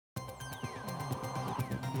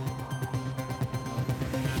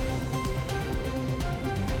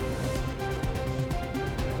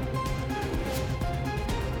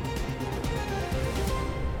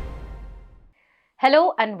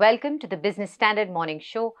Hello and welcome to the Business Standard Morning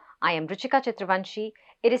Show. I am Ruchika Chakravanshi.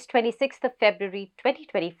 It is 26th of February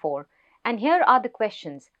 2024 and here are the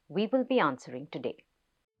questions we will be answering today.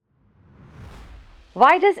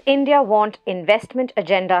 Why does India want investment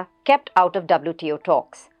agenda kept out of WTO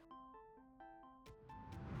talks?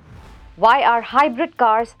 Why are hybrid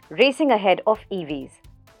cars racing ahead of EVs?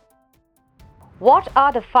 What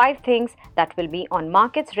are the 5 things that will be on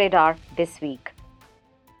markets' radar this week?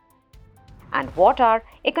 And what are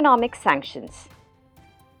economic sanctions?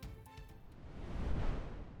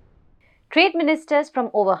 Trade ministers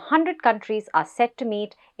from over 100 countries are set to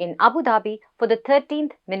meet in Abu Dhabi for the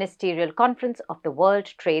 13th Ministerial Conference of the World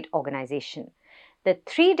Trade Organization. The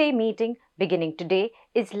 3-day meeting beginning today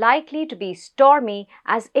is likely to be stormy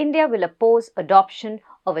as India will oppose adoption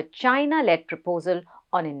of a China-led proposal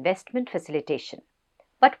on investment facilitation.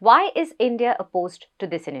 But why is India opposed to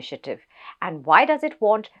this initiative? And why does it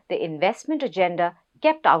want the investment agenda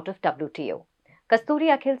kept out of WTO?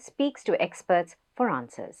 Kasturi Akhil speaks to experts for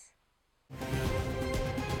answers.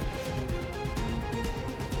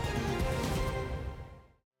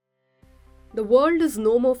 The world is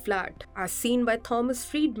no more flat, as seen by Thomas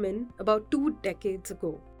Friedman about 2 decades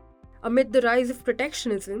ago. Amid the rise of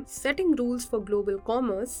protectionism, setting rules for global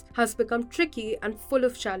commerce has become tricky and full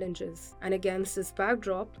of challenges. And against this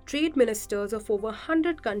backdrop, trade ministers of over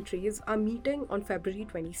 100 countries are meeting on February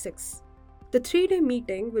 26. The 3-day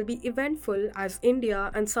meeting will be eventful as India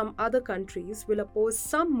and some other countries will oppose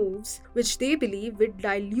some moves which they believe will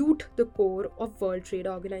dilute the core of World Trade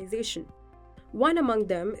Organization. One among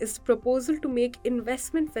them is the proposal to make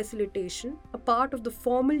investment facilitation a part of the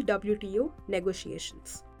formal WTO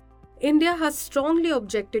negotiations. India has strongly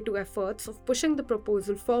objected to efforts of pushing the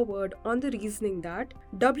proposal forward on the reasoning that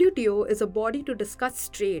WTO is a body to discuss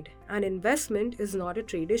trade and investment is not a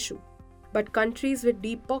trade issue. But countries with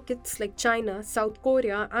deep pockets like China, South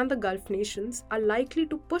Korea, and the Gulf nations are likely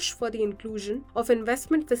to push for the inclusion of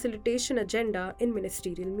investment facilitation agenda in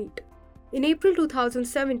ministerial meet. In April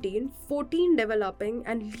 2017, 14 developing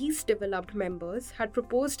and least developed members had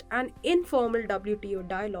proposed an informal WTO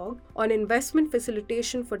dialogue on investment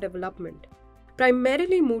facilitation for development.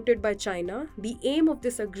 Primarily mooted by China, the aim of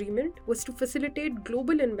this agreement was to facilitate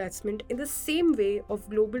global investment in the same way of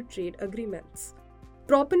global trade agreements.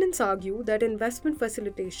 Proponents argue that investment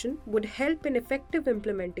facilitation would help in effective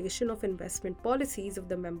implementation of investment policies of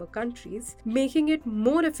the member countries, making it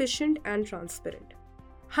more efficient and transparent.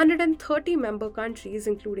 130 member countries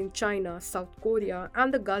including China, South Korea,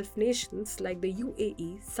 and the Gulf nations like the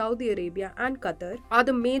UAE, Saudi Arabia, and Qatar are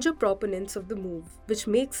the major proponents of the move, which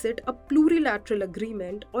makes it a plurilateral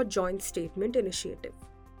agreement or joint statement initiative.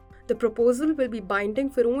 The proposal will be binding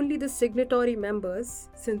for only the signatory members.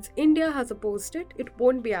 Since India has opposed it, it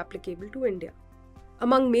won't be applicable to India.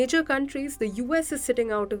 Among major countries, the US is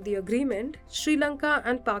sitting out of the agreement. Sri Lanka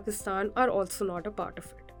and Pakistan are also not a part of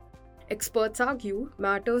it. Experts argue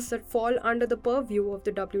matters that fall under the purview of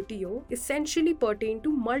the WTO essentially pertain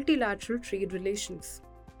to multilateral trade relations.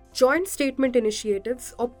 Joint statement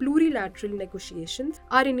initiatives or plurilateral negotiations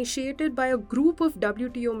are initiated by a group of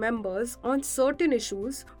WTO members on certain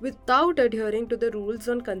issues without adhering to the rules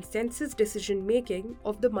on consensus decision making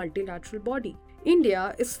of the multilateral body.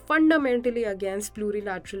 India is fundamentally against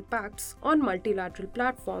plurilateral pacts on multilateral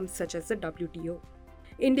platforms such as the WTO.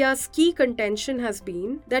 India's key contention has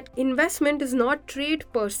been that investment is not trade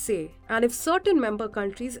per se, and if certain member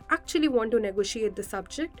countries actually want to negotiate the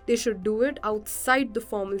subject, they should do it outside the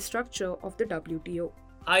formal structure of the WTO.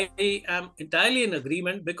 I am entirely in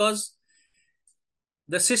agreement because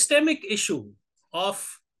the systemic issue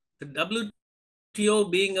of the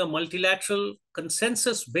WTO being a multilateral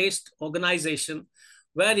consensus-based organization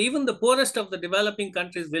where even the poorest of the developing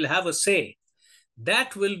countries will have a say,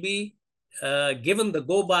 that will be given the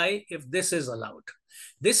go-by if this is allowed.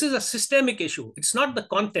 This is a systemic issue. It's not the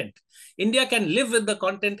content. India can live with the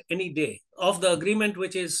content any day of the agreement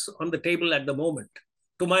which is on the table at the moment,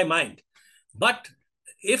 to my mind. But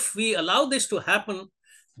if we allow this to happen,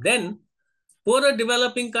 then poorer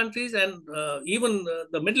developing countries and even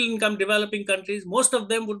the middle-income developing countries, most of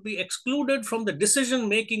them would be excluded from the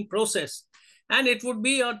decision-making process. And it would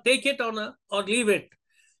be or take it on or leave it,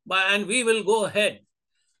 and we will go ahead.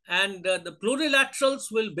 And the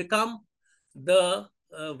plurilaterals will become the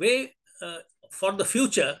way for the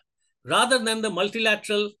future rather than the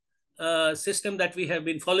multilateral system that we have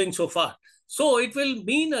been following so far. So it will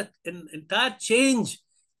mean an entire change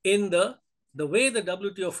in the way the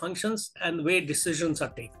WTO functions and the way decisions are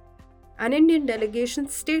taken. An Indian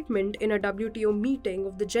delegation's statement in a WTO meeting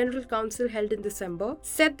of the General Council held in December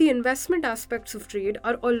said the investment aspects of trade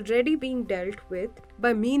are already being dealt with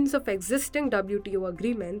by means of existing WTO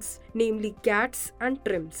agreements, namely GATS and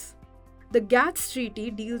TRIMS. The GATS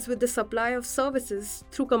treaty deals with the supply of services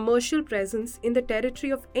through commercial presence in the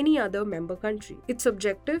territory of any other member country. Its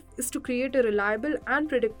objective is to create a reliable and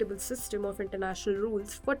predictable system of international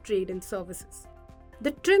rules for trade and services. The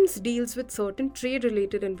TRIMS deals with certain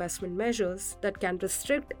trade-related investment measures that can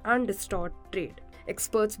restrict and distort trade.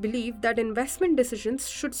 Experts believe that investment decisions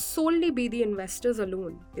should solely be the investors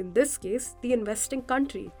alone, in this case, the investing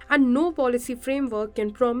country, and no policy framework can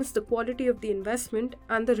promise the quality of the investment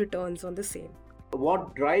and the returns on the same.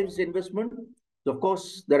 What drives investment? Of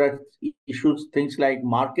course, there are issues, things like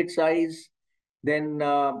market size. Then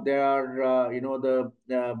there are, the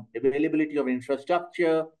availability of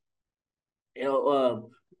infrastructure.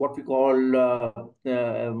 What we call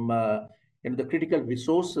the critical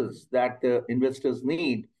resources that the investors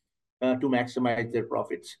need to maximize their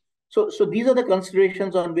profits. So these are the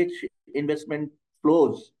considerations on which investment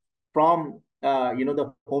flows from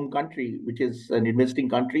the home country, which is an investing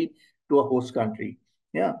country, to a host country.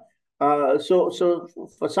 Yeah. So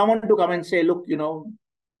for someone to come and say, look,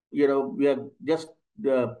 we have just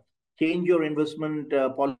change your investment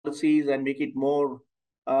policies and make it more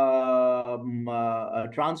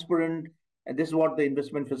transparent. And this is what the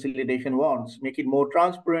investment facilitation wants. Make it more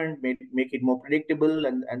transparent, make it more predictable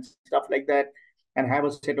and stuff like that, and have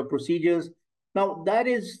a set of procedures. Now, that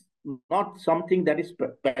is not something that is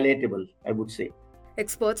palatable, I would say.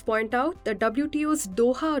 Experts point out that WTO's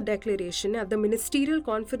Doha Declaration at the Ministerial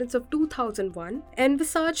Conference of 2001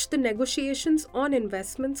 envisaged the negotiations on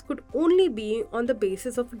investments could only be on the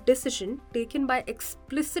basis of a decision taken by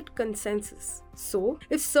explicit consensus. So,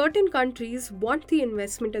 if certain countries want the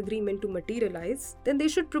investment agreement to materialize, then they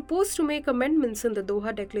should propose to make amendments in the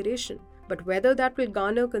Doha Declaration. But whether that will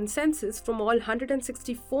garner consensus from all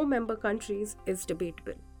 164 member countries is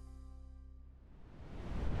debatable.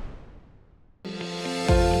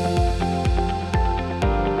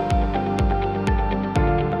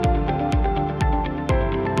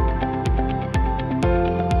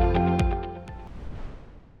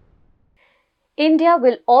 India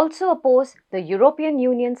will also oppose the European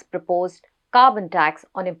Union's proposed carbon tax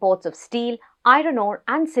on imports of steel, iron ore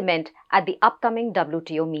and cement at the upcoming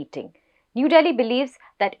WTO meeting. New Delhi believes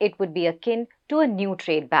that it would be akin to a new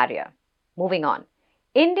trade barrier. Moving on.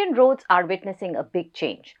 Indian roads are witnessing a big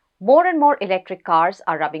change. More and more electric cars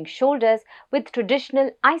are rubbing shoulders with traditional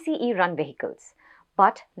ICE-run vehicles.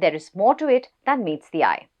 But there is more to it than meets the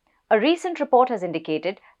eye. A recent report has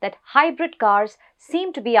indicated that hybrid cars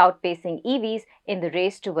seem to be outpacing EVs in the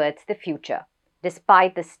race towards the future.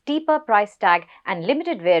 Despite the steeper price tag and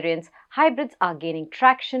limited variants, hybrids are gaining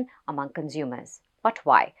traction among consumers. But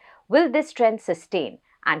why? Will this trend sustain,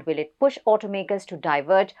 and will it push automakers to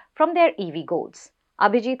diverge from their EV goals?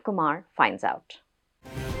 Abhijit Kumar finds out.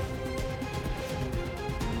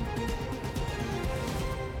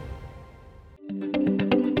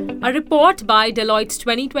 A report by Deloitte's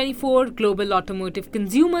 2024 Global Automotive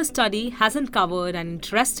Consumer Study has uncovered an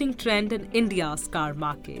interesting trend in India's car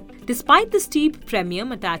market. Despite the steep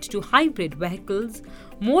premium attached to hybrid vehicles,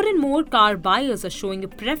 more and more car buyers are showing a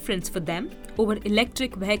preference for them over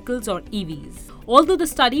electric vehicles or EVs. Although the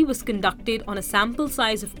study was conducted on a sample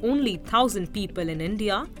size of only 1,000 people in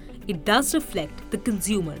India, it does reflect the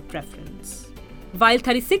consumer preference. While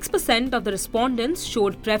 36% of the respondents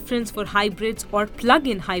showed preference for hybrids or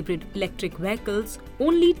plug-in hybrid electric vehicles,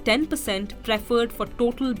 only 10% preferred for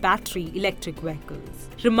total battery electric vehicles.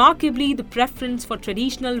 Remarkably, the preference for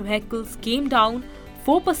traditional vehicles came down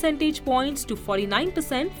 4 percentage points to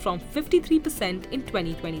 49% from 53% in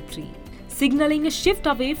 2023, signaling a shift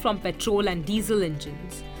away from petrol and diesel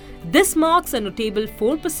engines. This marks a notable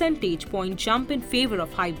 4 percentage point jump in favor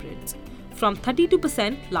of hybrids, from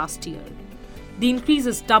 32% last year. The increase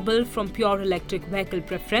is double from pure electric vehicle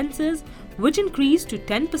preferences, which increased to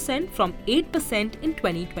 10% from 8% in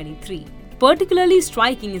 2023. Particularly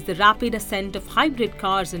striking is the rapid ascent of hybrid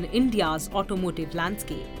cars in India's automotive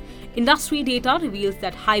landscape. Industry data reveals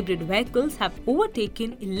that hybrid vehicles have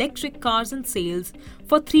overtaken electric cars in sales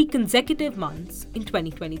for 3 consecutive months in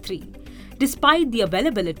 2023. Despite the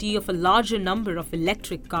availability of a larger number of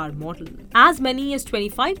electric car models. As many as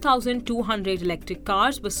 25,200 electric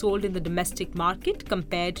cars were sold in the domestic market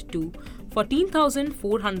compared to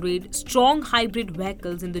 14,400 strong hybrid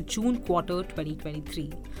vehicles in the June quarter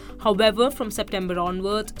 2023. However, from September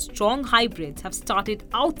onwards, strong hybrids have started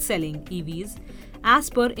outselling EVs as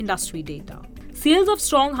per industry data. Sales of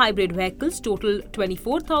strong hybrid vehicles totaled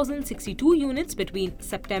 24,062 units between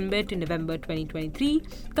September to November 2023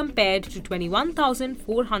 compared to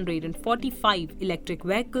 21,445 electric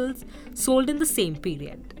vehicles sold in the same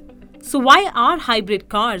period. So why are hybrid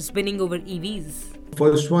cars winning over EVs?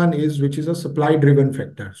 First one is which is a supply driven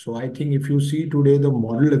factor. So I think if you see today the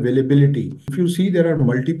model availability, if you see there are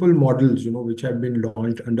multiple models, which have been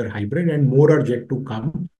launched under hybrid and more are yet to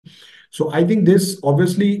come. So I think this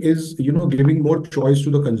obviously is, giving more choice to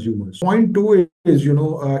the consumers. Point two is,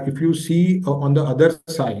 if you see on the other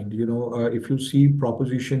side, if you see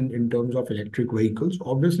proposition in terms of electric vehicles,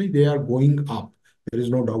 obviously they are going up. There is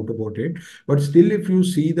no doubt about it. But still, if you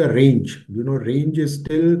see the range, range is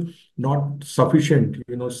still not sufficient,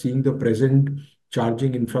 seeing the present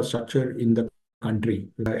charging infrastructure in the country.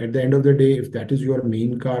 At the end of the day, if that is your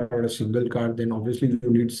main car or a single car, then obviously you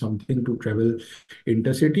need something to travel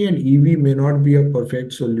intercity, and EV may not be a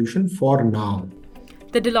perfect solution for now.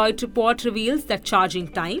 The Deloitte report reveals that charging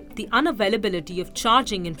time, the unavailability of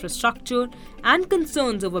charging infrastructure, and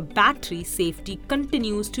concerns over battery safety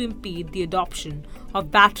continues to impede the adoption of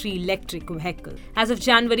battery electric vehicles. As of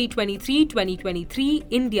January 23, 2023,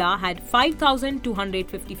 India had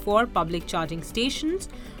 5,254 public charging stations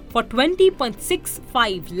for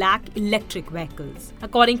 20.65 lakh electric vehicles,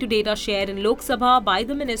 according to data shared in Lok Sabha by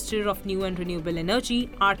the Minister of New and Renewable Energy,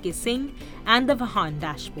 R.K. Singh, and the Vahan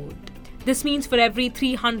dashboard. This means for every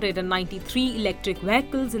 393 electric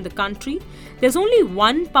vehicles in the country, there's only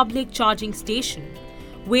one public charging station,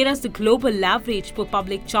 whereas the global average per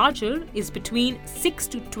public charger is between 6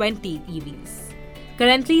 to 20 EVs.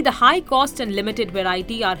 Currently, the high cost and limited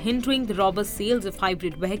variety are hindering the robust sales of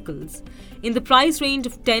hybrid vehicles. In the price range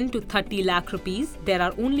of 10 to 30 lakh rupees, there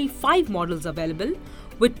are only 5 models available,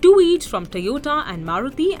 with 2 each from Toyota and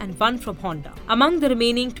Maruti and 1 from Honda. Among the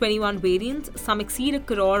remaining 21 variants, some exceed ₹1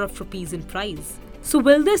 crore in price. So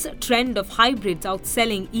will this trend of hybrids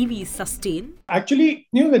outselling EVs sustain? Actually,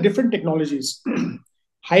 the different technologies.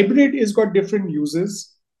 Hybrid has got different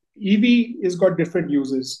uses. EV has got different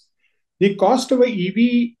uses. The cost of an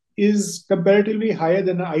EV is comparatively higher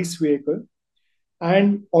than an ICE vehicle.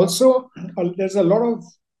 And also, there's a lot of,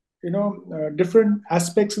 different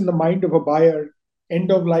aspects in the mind of a buyer.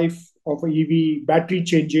 End of life of a EV, battery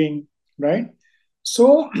changing, right?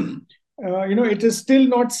 So, it is still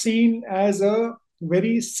not seen as a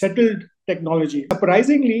very settled technology.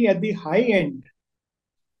 Surprisingly, at the high end,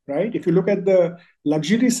 right? If you look at the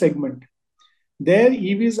luxury segment, their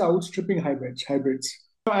EVs are outstripping hybrids.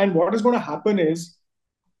 And what is going to happen is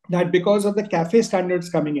that because of the CAFE standards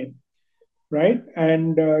coming in, right?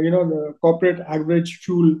 And, the corporate average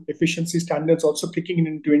fuel efficiency standards also kicking in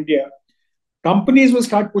into India, companies will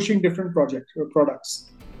start pushing different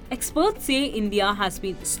products. Experts say India has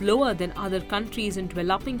been slower than other countries in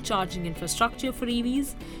developing charging infrastructure for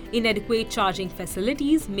EVs. Inadequate charging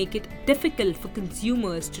facilities make it difficult for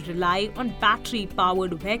consumers to rely on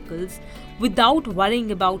battery-powered vehicles without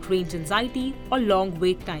worrying about range anxiety or long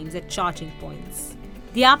wait times at charging points.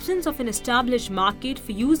 The absence of an established market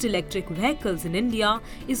for used electric vehicles in India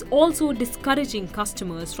is also discouraging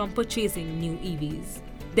customers from purchasing new EVs.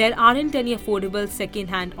 There aren't any affordable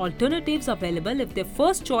second-hand alternatives available if their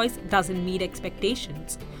first choice doesn't meet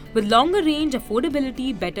expectations. With longer range,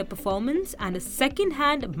 affordability, better performance, and a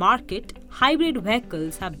second-hand market, hybrid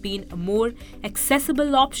vehicles have been a more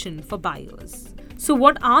accessible option for buyers. So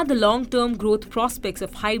what are the long-term growth prospects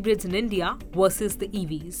of hybrids in India versus the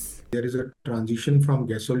EVs? There is a transition from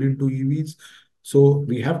gasoline to EVs. So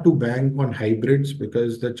we have to bank on hybrids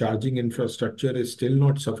because the charging infrastructure is still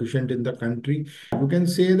not sufficient in the country. You can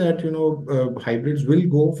say that, hybrids will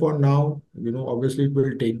go for now. Obviously it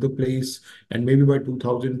will take the place, and maybe by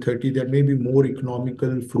 2030, there may be more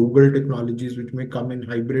economical, frugal technologies which may come in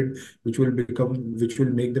hybrid, which will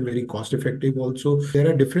make them very cost effective also. There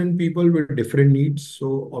are different people with different needs.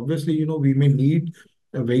 So obviously, we may need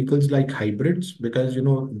vehicles like hybrids because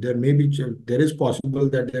there is possible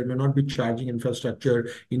that there may not be charging infrastructure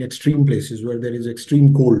in extreme places where there is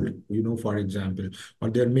extreme cold, for example, or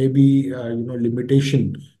there may be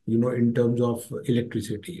limitation in terms of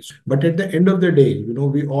electricity. But at the end of the day,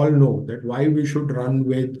 we all know that why we should run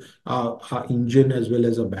with an engine as well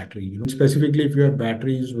as a battery. Specifically if you have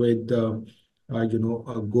batteries with a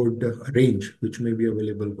good range which may be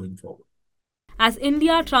available going forward. As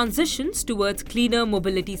India transitions towards cleaner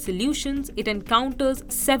mobility solutions, it encounters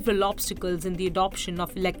several obstacles in the adoption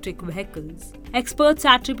of electric vehicles. Experts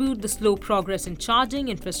attribute the slow progress in charging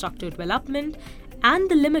infrastructure development and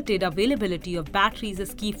the limited availability of batteries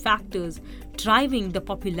as key factors driving the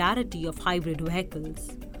popularity of hybrid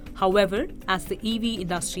vehicles. However, as the EV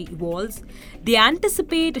industry evolves, they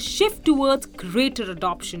anticipate a shift towards greater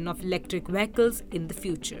adoption of electric vehicles in the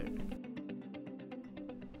future.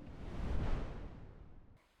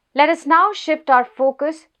 Let us now shift our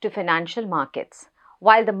focus to financial markets.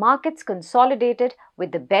 While the markets consolidated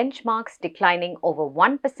with the benchmarks declining over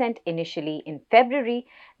 1% initially in February,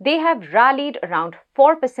 they have rallied around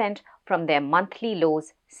 4% from their monthly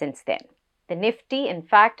lows since then. The Nifty, in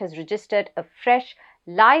fact, has registered a fresh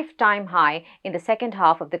lifetime high in the second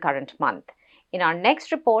half of the current month. In our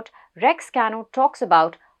next report, Rex Cano talks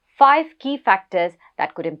about 5 key factors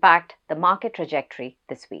that could impact the market trajectory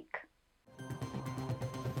this week.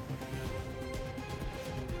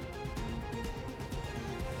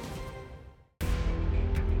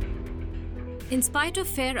 In spite of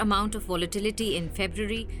fair amount of volatility in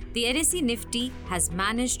February, the NSE Nifty has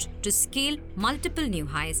managed to scale multiple new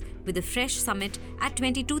highs with a fresh summit at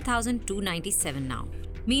 22,297 now.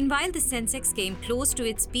 Meanwhile, the Sensex came close to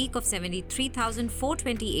its peak of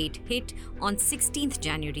 73,428 hit on 16th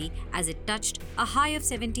January as it touched a high of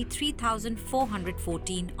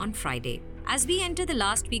 73,414 on Friday. As we enter the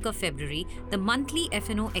last week of February, the monthly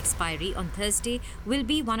F&O expiry on Thursday will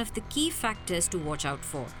be one of the key factors to watch out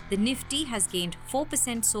for. The Nifty has gained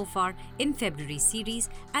 4% so far in February series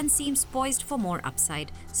and seems poised for more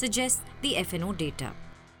upside, suggests the F&O data.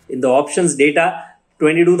 In the options data,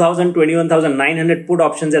 22,000, 21,900 put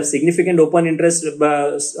options have significant open interest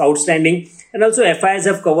outstanding, and also FIs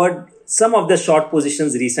have covered some of the short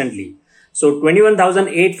positions recently. So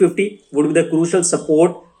 21,850 would be the crucial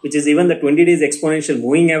support, which is even the 20 days exponential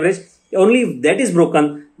moving average. Only if that is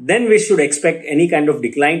broken, then we should expect any kind of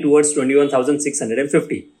decline towards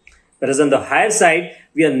 21,650. Whereas on the higher side,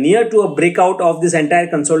 we are near to a breakout of this entire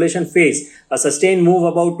consolidation phase. A sustained move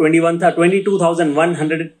about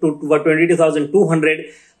 22,100 to 22,200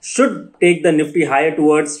 should take the Nifty higher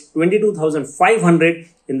towards 22,500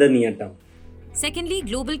 in the near term. Secondly,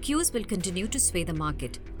 global cues will continue to sway the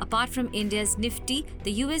market. Apart from India's Nifty,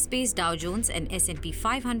 the US-based Dow Jones and S&P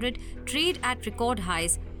 500 trade at record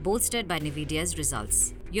highs, bolstered by Nvidia's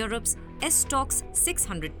results. Europe's S-Stocks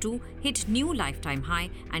 602 hit new lifetime high,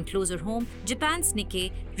 and closer home, Japan's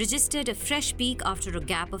Nikkei registered a fresh peak after a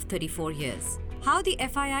gap of 34 years. How the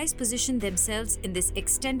FIIs position themselves in this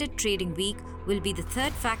extended trading week will be the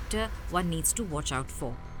third factor one needs to watch out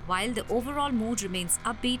for. While the overall mood remains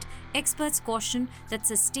upbeat, experts caution that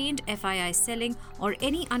sustained FII selling or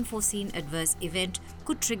any unforeseen adverse event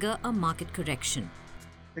could trigger a market correction.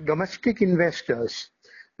 The domestic investors,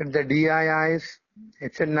 the DIIs,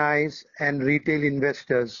 HNIs and retail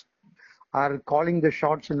investors are calling the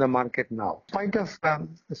shots in the market now. In spite of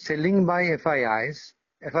selling by FIIs,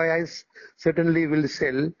 FIIs certainly will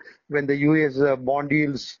sell when the US bond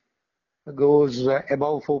yields goes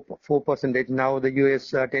above 4%. Now the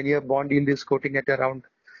US 10-year bond yield is quoting at around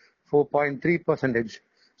 4.3%.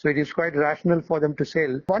 So it is quite rational for them to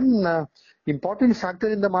sell. One important factor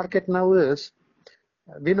in the market now is,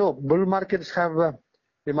 we know bull markets have a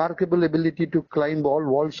remarkable ability to climb all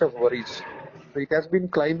walls of worries. So it has been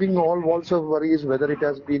climbing all walls of worries, whether it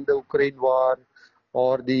has been the Ukraine war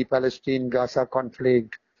or the Palestine-Gaza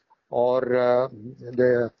conflict or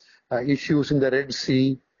the issues in the Red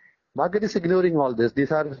Sea. Market is ignoring all this.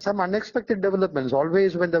 These are some unexpected developments.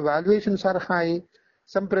 Always when the valuations are high,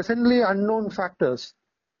 some presently unknown factors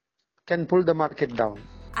can pull the market down.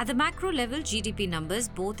 At the macro level, GDP numbers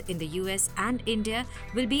both in the US and India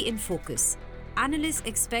will be in focus. Analysts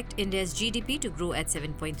expect India's GDP to grow at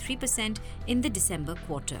 7.3% in the December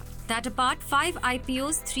quarter. That apart, 5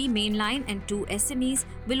 IPOs, 3 mainline and 2 SMEs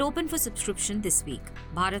will open for subscription this week.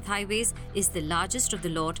 Bharat Highways is the largest of the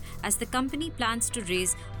lot as the company plans to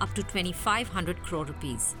raise up to 2,500 crore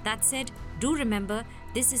rupees. That said, do remember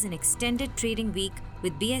this is an extended trading week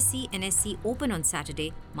with BSE and NSE open on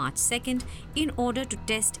Saturday, March 2nd, in order to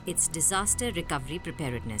test its disaster recovery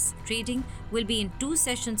preparedness. Trading will be in 2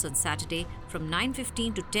 sessions on Saturday from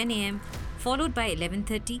 9:15 to 10 a.m., followed by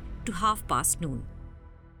 11:30 to half past noon.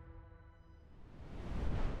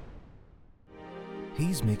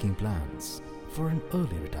 He's making plans for an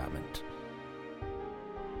early retirement.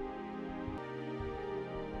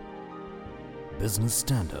 Business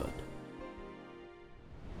Standard.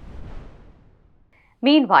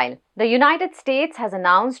 Meanwhile, the United States has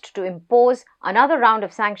announced to impose another round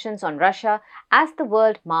of sanctions on Russia as the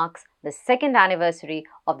world marks the second anniversary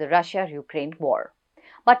of the Russia-Ukraine war.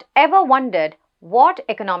 But ever wondered what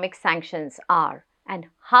economic sanctions are and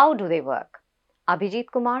how do they work? Abhijit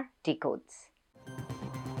Kumar decodes.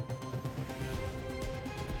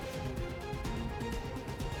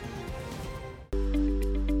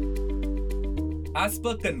 As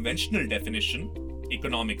per conventional definition,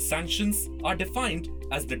 Economic sanctions are defined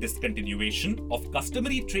as the discontinuation of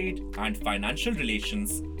customary trade and financial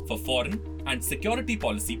relations for foreign and security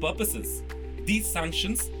policy purposes. These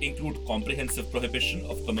sanctions include comprehensive prohibition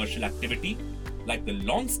of commercial activity, like the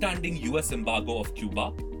long-standing US embargo of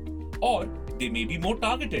Cuba, or they may be more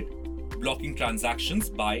targeted, blocking transactions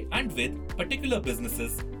by and with particular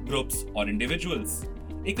businesses, groups, or individuals.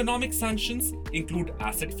 Economic sanctions include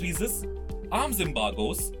asset freezes, arms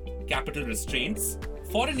embargoes, capital restraints,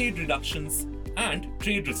 foreign aid reductions, and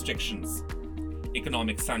trade restrictions.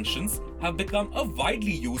 Economic sanctions have become a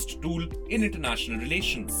widely used tool in international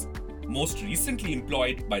relations, most recently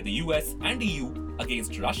employed by the US and EU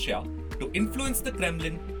against Russia to influence the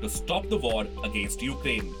Kremlin to stop the war against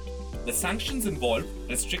Ukraine. The sanctions involve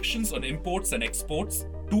restrictions on imports and exports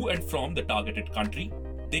to and from the targeted country.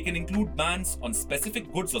 They can include bans on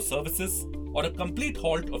specific goods or services or a complete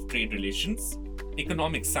halt of trade relations.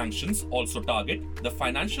 Economic sanctions also target the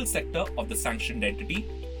financial sector of the sanctioned entity,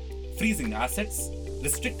 freezing assets,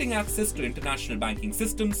 restricting access to international banking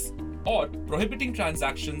systems, or prohibiting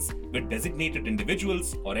transactions with designated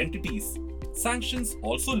individuals or entities. Sanctions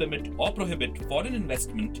also limit or prohibit foreign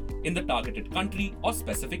investment in the targeted country or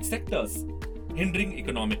specific sectors, hindering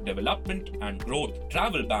economic development and growth.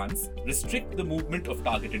 Travel bans restrict the movement of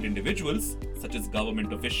targeted individuals, such as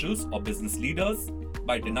government officials or business leaders,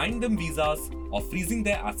 by denying them visas or freezing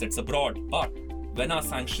their assets abroad. But when are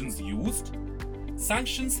sanctions used?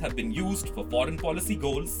 Sanctions have been used for foreign policy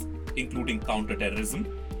goals, including counterterrorism,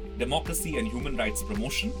 democracy and human rights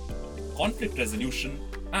promotion, conflict resolution,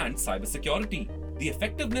 and cybersecurity. The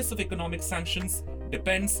effectiveness of economic sanctions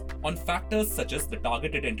depends on factors such as the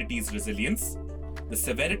targeted entity's resilience, the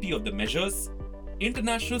severity of the measures,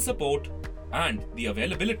 international support, and the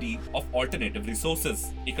availability of alternative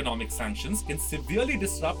resources. Economic sanctions can severely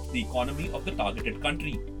disrupt the economy of the targeted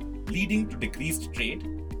country, leading to decreased trade,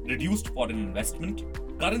 reduced foreign investment,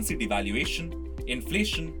 currency devaluation,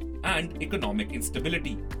 inflation, and economic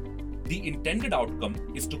instability. The intended outcome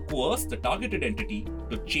is to coerce the targeted entity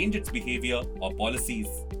to change its behavior or policies.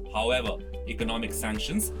 However, economic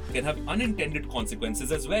sanctions can have unintended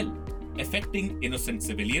consequences as well, affecting innocent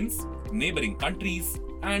civilians, neighboring countries,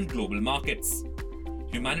 and global markets.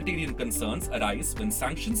 Humanitarian concerns arise when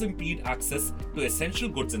sanctions impede access to essential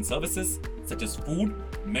goods and services such as food,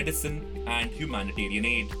 medicine, and humanitarian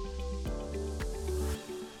aid.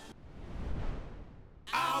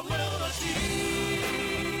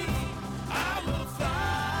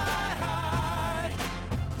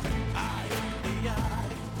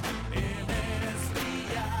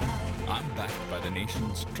 I'm backed by the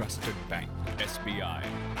nation's trusted bank, SBI,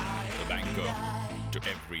 the banker to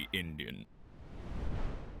every Indian.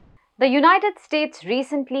 The United States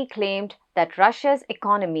recently claimed that Russia's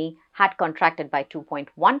economy had contracted by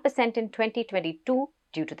 2.1% in 2022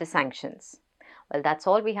 due to the sanctions. Well, that's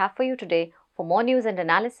all we have for you today. For more news and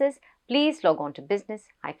analysis, please log on to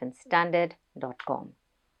business-standard.com.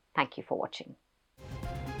 Thank you for watching.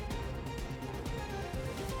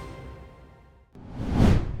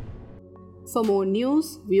 For more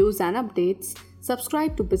news, views and updates,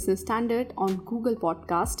 subscribe to Business Standard on Google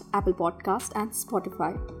Podcast, Apple Podcast and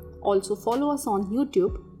Spotify. Also follow us on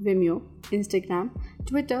YouTube, Vimeo, Instagram,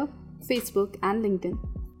 Twitter, Facebook and LinkedIn.